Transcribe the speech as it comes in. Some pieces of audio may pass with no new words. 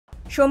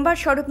সোমবার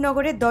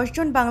স্বরূপনগরে 10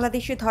 জন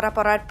বাংলাদেশি ধরা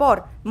পড়ার পর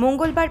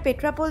মঙ্গলবার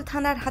পেট্রাপোল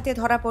থানার হাতে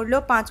ধরা পড়ল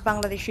 5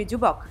 বাংলাদেশি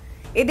যুবক।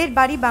 এদের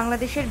বাড়ি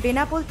বাংলাদেশের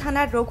বেনাপোল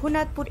থানার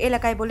রঘুনাথপুর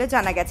এলাকায় বলে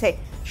জানা গেছে।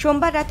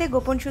 সোমবার রাতে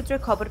গোপন সূত্রে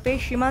খবর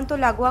পেয়ে সীমান্ত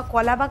লাগোয়া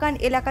কলাবাগান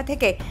এলাকা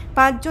থেকে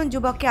 5 জন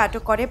যুবককে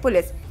আটক করে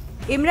পুলিশ।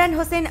 ইমরান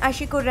হোসেন,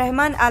 আশিকুর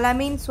রহমান,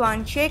 আলামিন, সোয়ান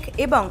শেখ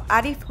এবং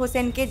আরিফ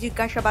হোসেনকে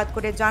জিজ্ঞাসাবাদ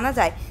করে জানা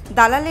যায়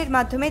দালালের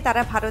মাধ্যমে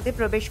তারা ভারতে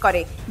প্রবেশ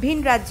করে ভিন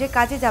রাজ্যে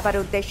কাজে যাবার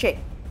উদ্দেশ্যে।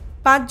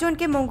 5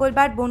 জনকে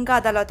মঙ্গলবার বনগাঁ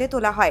আদালতে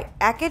তোলা হয়।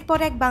 একের পর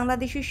এক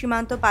বাংলাদেশি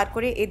সীমান্ত পার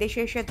করে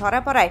এদেশে এসে ধরা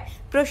পড়ায়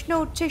প্রশ্ন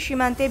উঠছে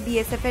সীমান্তে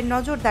বিএসএফের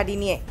নজরদারি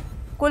নিয়ে।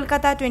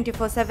 কলকাতা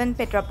 24/7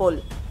 পেট্রাপোল।